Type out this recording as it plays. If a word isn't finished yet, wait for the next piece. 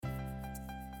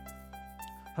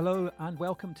Hello and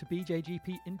welcome to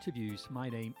BJGP Interviews. My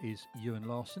name is Ewan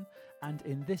Lawson, and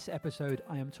in this episode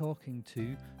I am talking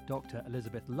to Dr.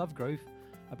 Elizabeth Lovegrove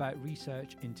about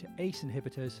research into ACE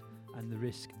inhibitors and the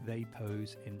risk they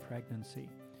pose in pregnancy.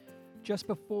 Just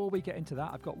before we get into that,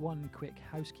 I've got one quick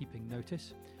housekeeping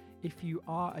notice. If you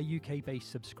are a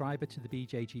UK-based subscriber to the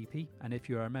BJGP, and if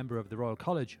you're a member of the Royal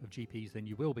College of GPs, then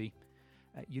you will be,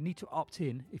 you need to opt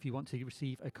in if you want to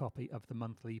receive a copy of the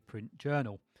monthly print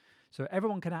journal. So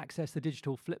everyone can access the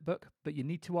digital flipbook, but you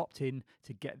need to opt in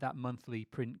to get that monthly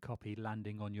print copy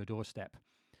landing on your doorstep.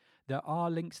 There are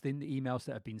links in the emails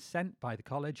that have been sent by the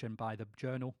college and by the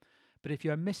journal, but if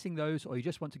you're missing those or you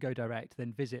just want to go direct,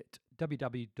 then visit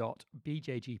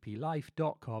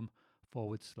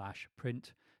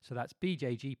www.bjgplife.com/print. So that's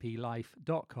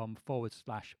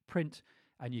bjgplife.com/print,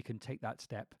 and you can take that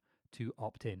step to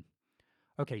opt in.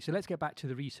 Okay, so let's get back to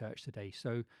the research today.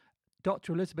 So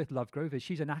Dr. Elizabeth Lovegrove,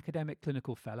 she's an academic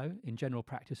clinical fellow in general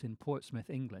practice in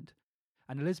Portsmouth, England.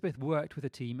 And Elizabeth worked with a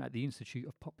team at the Institute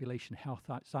of Population Health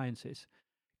Sciences,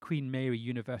 Queen Mary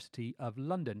University of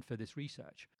London, for this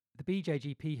research. The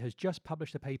BJGP has just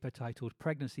published a paper titled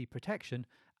Pregnancy Protection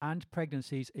and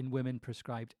Pregnancies in Women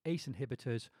Prescribed ACE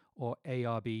Inhibitors or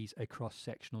ARBs, a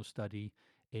cross-sectional study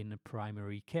in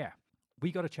primary care.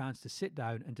 We got a chance to sit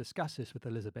down and discuss this with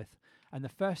Elizabeth, and the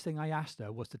first thing I asked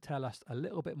her was to tell us a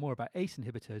little bit more about ACE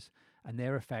inhibitors and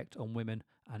their effect on women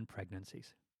and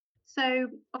pregnancies. So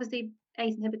obviously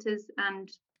ACE inhibitors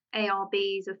and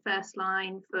ARBs are first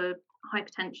line for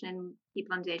hypertension in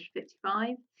people under the age of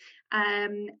 55,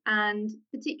 and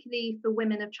particularly for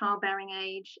women of childbearing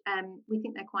age, we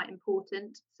think they're quite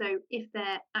important. So if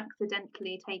they're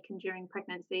accidentally taken during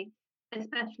pregnancy,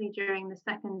 especially during the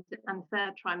second and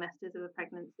third trimesters of a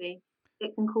pregnancy,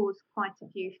 it can cause quite a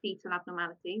few fetal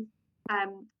abnormalities.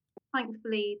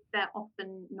 Thankfully, they're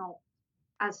often not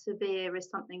as severe as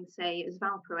something, say, as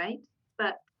valproate,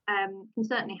 but can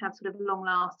certainly have sort of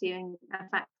long-lasting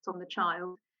effects on the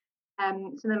child.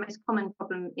 So the most common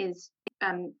problem is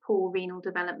poor renal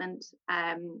development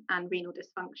and renal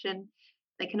dysfunction.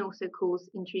 They can also cause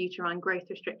intrauterine growth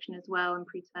restriction as well and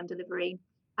preterm delivery.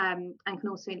 And can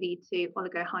also lead to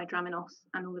oligohydramnios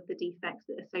and all of the defects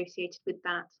that are associated with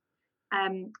that.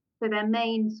 So their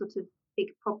main sort of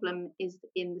big problem is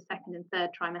in the second and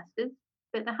third trimesters,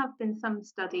 but there have been some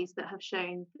studies that have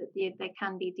shown that there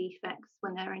can be defects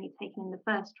when they're only taken in the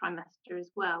first trimester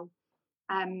as well,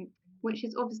 which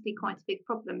is obviously quite a big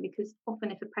problem because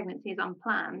often if a pregnancy is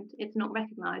unplanned, it's not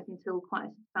recognised until quite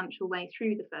a substantial way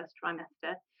through the first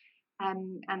trimester.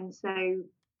 And so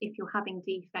if you're having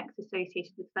defects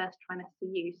associated with first trimester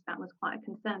use, that was quite a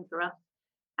concern for us.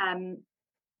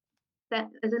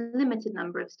 There's a limited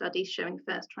number of studies showing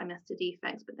first trimester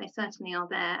defects, but they certainly are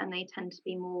there, and they tend to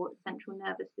be more central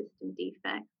nervous system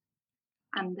defects.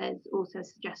 And there's also a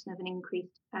suggestion of an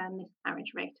increased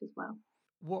miscarriage rate as well.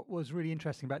 What was really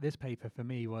interesting about this paper for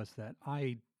me was that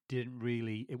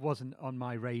it wasn't on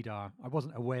my radar. I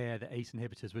wasn't aware that ACE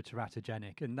inhibitors were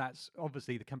teratogenic, and that's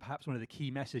obviously perhaps one of the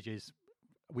key messages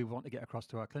we want to get across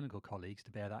to our clinical colleagues, to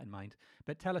bear that in mind.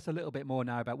 But tell us a little bit more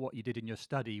now about what you did in your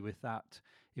study with that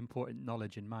important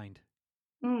knowledge in mind.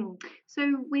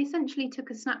 So we essentially took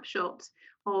a snapshot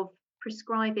of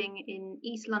prescribing in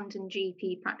East London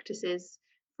GP practices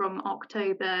from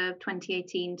October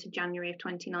 2018 to January of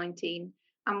 2019.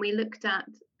 And we looked at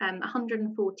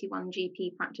 141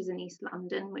 GP practices in East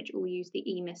London, which all use the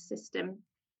EMIS system.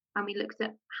 And we looked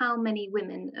at how many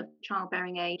women of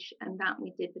childbearing age, and that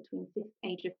we did between the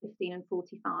age of 15 and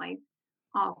 45,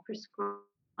 are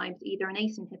prescribed either an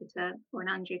ACE inhibitor or an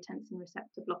angiotensin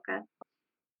receptor blocker.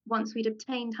 Once we'd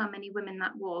obtained how many women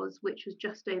that was, which was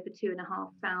just over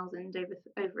 2,500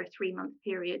 over a 3-month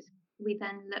period, we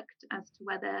then looked as to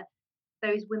whether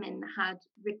those women had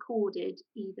recorded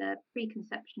either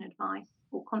preconception advice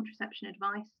or contraception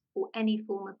advice or any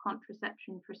form of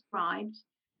contraception prescribed,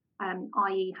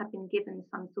 i.e. had been given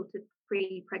some sort of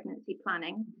pre-pregnancy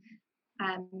planning,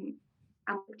 and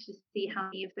to see how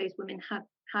many of those women had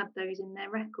those in their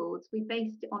records. We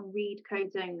based it on read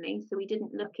codes only, so we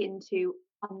didn't look into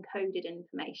uncoded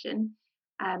information.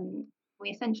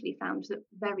 We essentially found that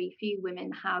very few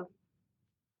women have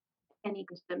any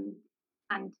of them,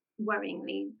 and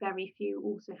worryingly, very few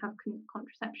also have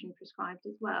contraception prescribed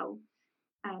as well.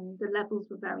 The levels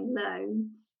were very low,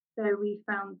 so we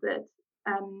found that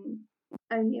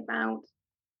only about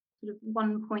sort of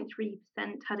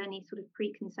 1.3% had any sort of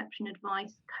preconception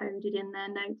advice coded in their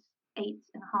notes,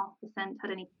 8.5%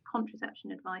 had any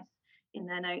contraception advice in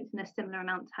their notes, and a similar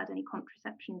amount had any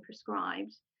contraception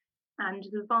prescribed. And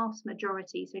the vast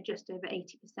majority, so just over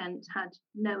 80%, had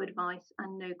no advice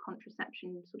and no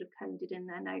contraception sort of coded in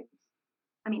their notes.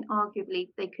 I mean, arguably,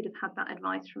 they could have had that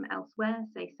advice from elsewhere,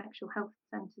 say sexual health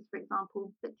centres, for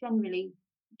example, but generally,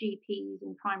 GPs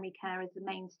and primary care is the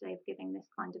mainstay of giving this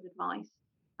kind of advice.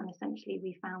 And essentially,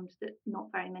 we found that not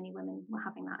very many women were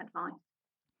having that advice.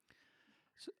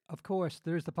 So, of course,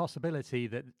 there is the possibility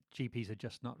that GPs are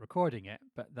just not recording it,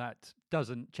 but that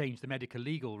doesn't change the medical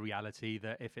legal reality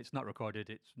that if it's not recorded,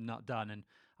 it's not done. And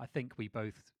I think we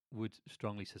both would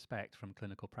strongly suspect from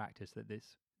clinical practice that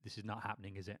this is not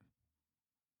happening, is it?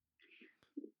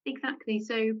 Exactly.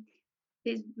 So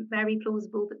it's very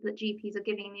plausible that GPs are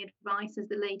giving the advice as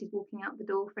the lady's walking out the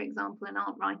door, for example, and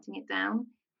aren't writing it down.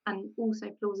 And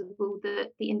also plausible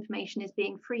that the information is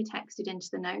being free texted into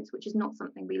the notes, which is not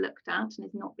something we looked at and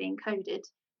is not being coded.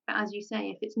 But as you say,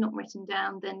 if it's not written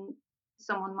down, then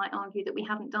someone might argue that we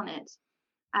haven't done it.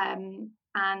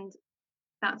 And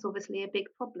that's obviously a big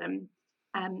problem,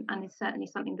 and is certainly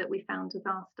something that we found with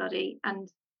our study. And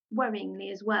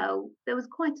worryingly as well, there was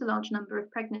quite a large number of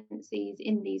pregnancies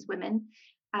in these women.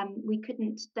 We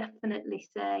couldn't definitely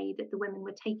say that the women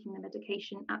were taking the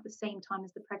medication at the same time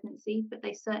as the pregnancy, but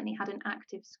they certainly had an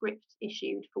active script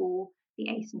issued for the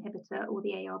ACE inhibitor or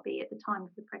the ARB at the time of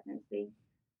the pregnancy.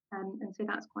 And so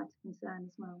that's quite a concern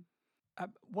as well.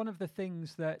 One of the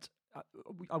things that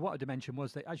I wanted to mention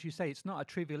was that, as you say, it's not a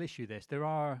trivial issue. There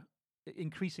are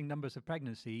increasing numbers of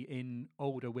pregnancy in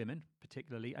older women,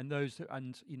 particularly, and those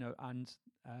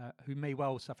who may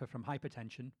well suffer from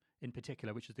hypertension in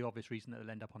particular, which is the obvious reason that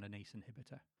they'll end up on an ACE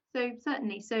inhibitor. So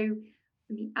certainly, I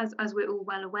mean, as we're all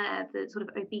well aware, the sort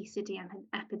of obesity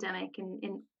epidemic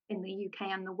in the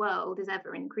UK and the world is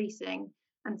ever increasing,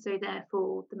 and so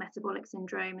therefore the metabolic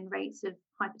syndrome and rates of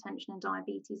hypertension and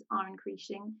diabetes are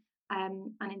increasing,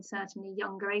 and in certainly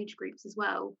younger age groups as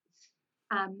well.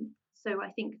 So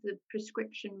I think the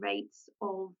prescription rates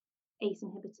of ACE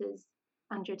inhibitors,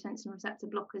 angiotensin receptor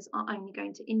blockers, are only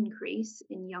going to increase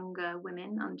in younger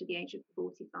women under the age of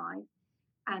 45.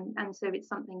 And so it's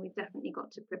something we've definitely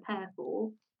got to prepare for.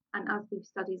 And as these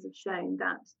studies have shown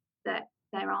that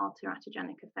there are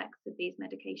teratogenic effects of these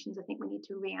medications, I think we need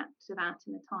to react to that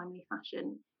in a timely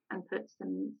fashion and put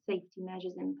some safety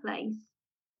measures in place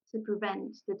to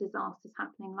prevent the disasters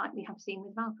happening like we have seen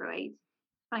with valproate.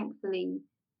 Thankfully,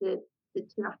 the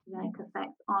teratogenic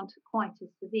effects aren't quite as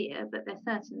severe, but they're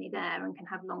certainly there and can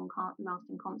have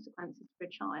long-lasting consequences for a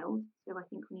child. So I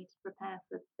think we need to prepare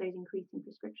for those increasing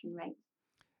prescription rates.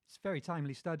 It's a very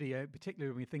timely study,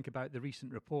 particularly when we think about the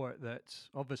recent report that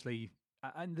obviously,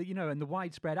 and the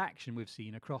widespread action we've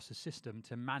seen across the system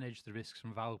to manage the risks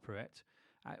from valproate.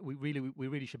 We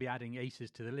really should be adding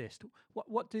ACEs to the list.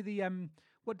 What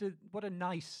do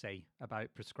NICE say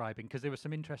about prescribing? Because there were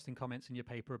some interesting comments in your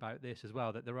paper about this as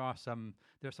well. That there are some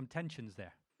tensions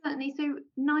there. Certainly. So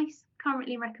NICE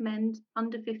currently recommend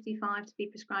under 55 to be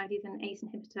prescribed either an ACE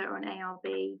inhibitor or an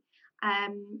ARB.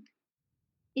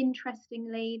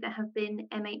 Interestingly, there have been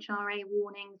MHRA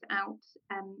warnings out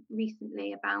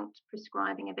recently about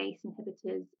prescribing of ACE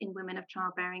inhibitors in women of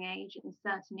childbearing age, and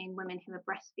certainly in women who are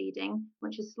breastfeeding,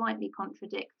 which slightly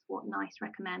contradicts what NICE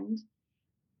recommend.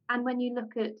 And when you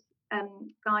look at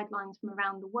guidelines from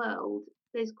around the world,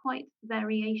 there's quite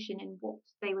variation in what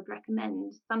they would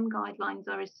recommend. Some guidelines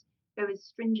go as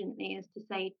stringently as to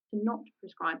say to not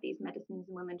prescribe these medicines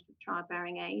in women of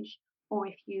childbearing age, or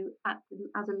if you, as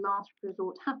a last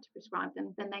resort, have to prescribe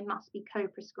them, then they must be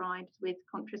co-prescribed with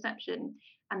contraception,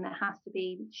 and there has to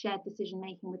be shared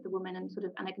decision-making with the woman and sort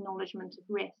of an acknowledgement of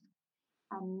risk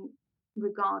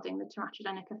regarding the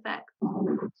teratogenic effects.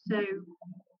 So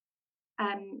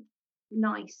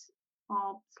NICE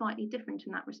are slightly different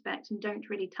in that respect and don't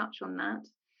really touch on that.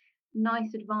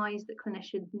 NICE advise that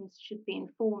clinicians should be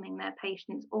informing their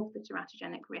patients of the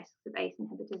teratogenic risks of ACE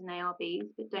inhibitors and ARBs,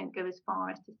 but don't go as far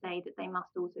as to say that they must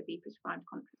also be prescribed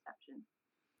contraception.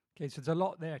 Okay, so there's a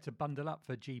lot there to bundle up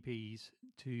for GPs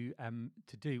to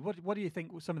do. What do you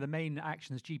think some of the main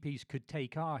actions GPs could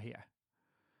take are here?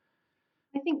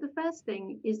 I think the first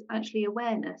thing is actually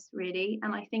awareness, really.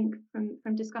 And I think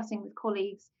from discussing with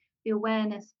colleagues, the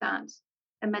awareness that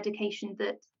a medication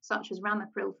that, such as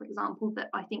Ramipril, for example, that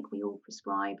I think we all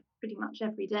prescribe pretty much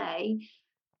every day,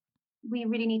 we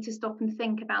really need to stop and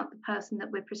think about the person that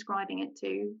we're prescribing it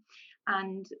to,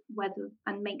 and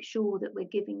make sure that we're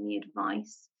giving the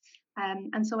advice.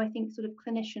 And so I think sort of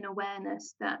clinician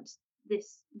awareness that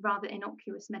this rather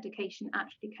innocuous medication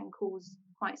actually can cause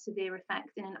quite severe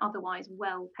effects in an otherwise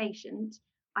well patient,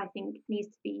 I think needs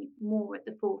to be more at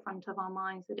the forefront of our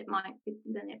minds than it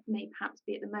may perhaps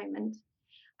be at the moment.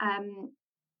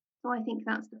 So I think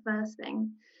that's the first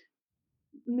thing.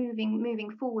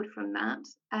 moving forward from that,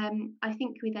 I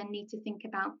think we then need to think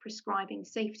about prescribing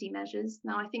safety measures.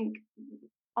 Now, I think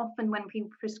often when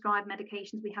people prescribe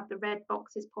medications, we have the red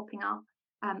boxes popping up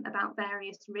about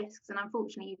various risks, and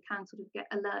unfortunately, you can sort of get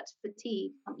alert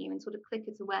fatigue, can't you, and sort of click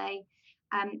it away.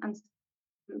 And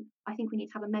I think we need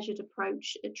to have a measured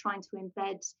approach at trying to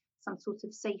embed some sort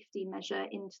of safety measure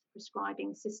into the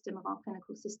prescribing system of our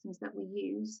clinical systems that we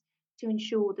use, to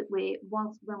ensure that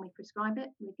when we prescribe it,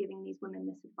 we're giving these women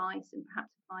this advice and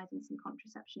perhaps advising some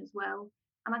contraception as well.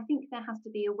 And I think there has to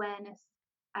be awareness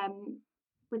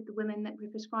with the women that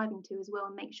we're prescribing to as well,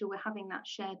 and make sure we're having that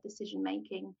shared decision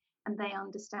making and they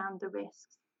understand the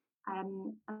risks.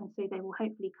 And so they will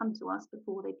hopefully come to us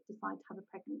before they decide to have a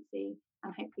pregnancy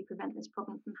and hopefully prevent this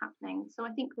problem from happening. So I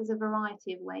think there's a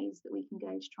variety of ways that we can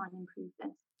go to try and improve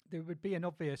this. There would be an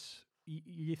obvious,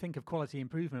 you think of quality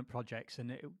improvement projects,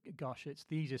 and it's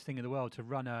the easiest thing in the world to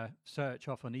run a search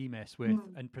off on EMIS with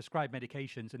and prescribed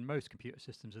medications, and most computer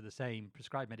systems are the same.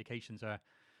 Prescribed medications are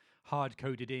hard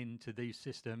coded into these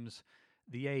systems,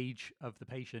 the age of the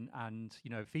patient, and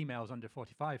females under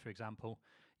 45, for example,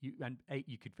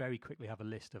 you could very quickly have a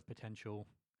list of potential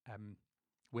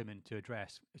women to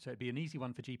address. So it'd be an easy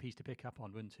one for GPs to pick up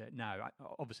on, wouldn't it? Now,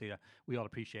 obviously, we all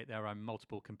appreciate there are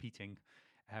multiple competing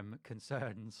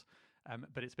concerns,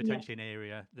 but it's potentially an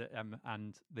area that,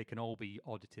 and they can all be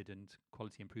audited and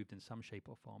quality improved in some shape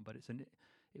or form. But it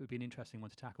would be an interesting one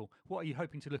to tackle. What are you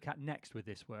hoping to look at next with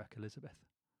this work, Elizabeth?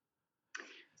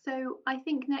 So I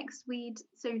think next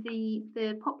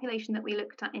the population that we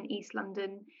looked at in East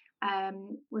London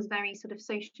was very sort of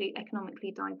socially, economically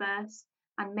diverse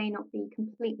and may not be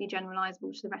completely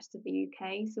generalisable to the rest of the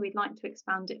UK. So we'd like to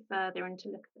expand it further and to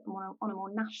look at it on a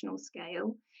more national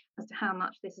scale as to how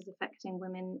much this is affecting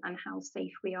women and how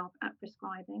safe we are at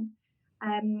prescribing.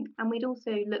 And we'd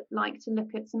also like to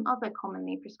look at some other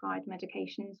commonly prescribed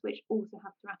medications which also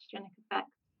have teratogenic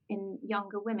effects in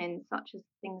younger women, such as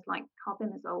things like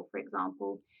carbimazole, for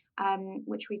example,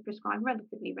 which we prescribe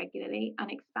relatively regularly, and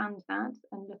expand that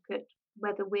and look at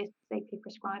whether we're safely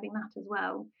prescribing that as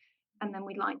well. And then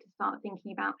we'd like to start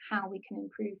thinking about how we can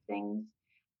improve things.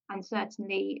 And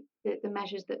certainly the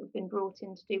measures that have been brought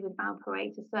in to do with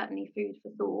valproate are certainly food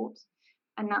for thought.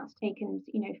 And that's taken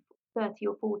 30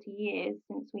 or 40 years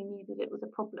since we knew that it was a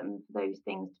problem for those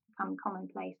things to become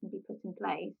commonplace and be put in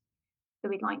place. So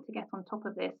we'd like to get on top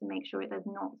of this and make sure there's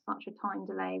not such a time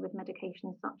delay with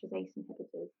medications such as ACE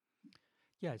inhibitors.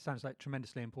 Yeah, it sounds like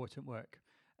tremendously important work.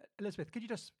 Elizabeth, could you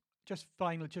just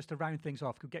finally, just to round things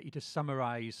off, could get you to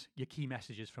summarise your key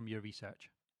messages from your research?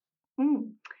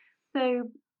 So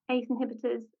ACE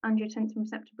inhibitors, angiotensin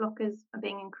receptor blockers, are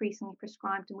being increasingly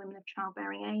prescribed in women of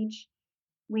childbearing age.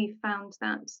 We've found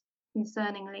that,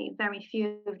 concerningly, very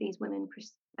few of these women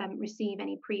receive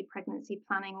any pre-pregnancy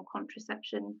planning or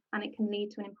contraception, and it can lead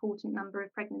to an important number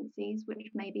of pregnancies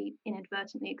which may be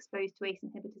inadvertently exposed to ACE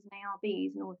inhibitors and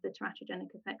ARBs and all of the teratogenic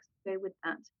effects that go with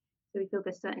that. So we feel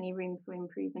there's certainly room for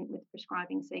improvement with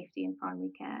prescribing safety in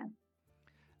primary care.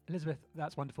 Elizabeth,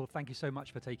 that's wonderful. Thank you so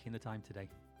much for taking the time today.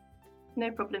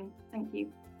 No problem. Thank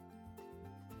you.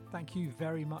 Thank you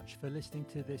very much for listening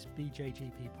to this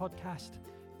BJGP podcast.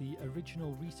 The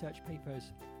original research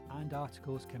papers and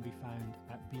articles can be found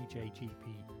at bjgp.org.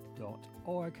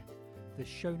 The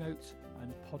show notes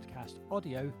and podcast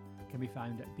audio can be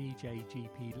found at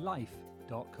bjgplife.com.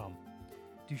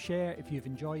 Do share if you've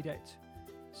enjoyed it.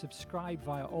 Subscribe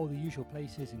via all the usual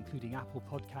places, including Apple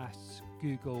Podcasts,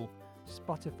 Google,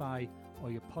 Spotify, or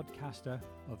your podcaster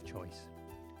of choice.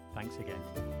 Thanks again.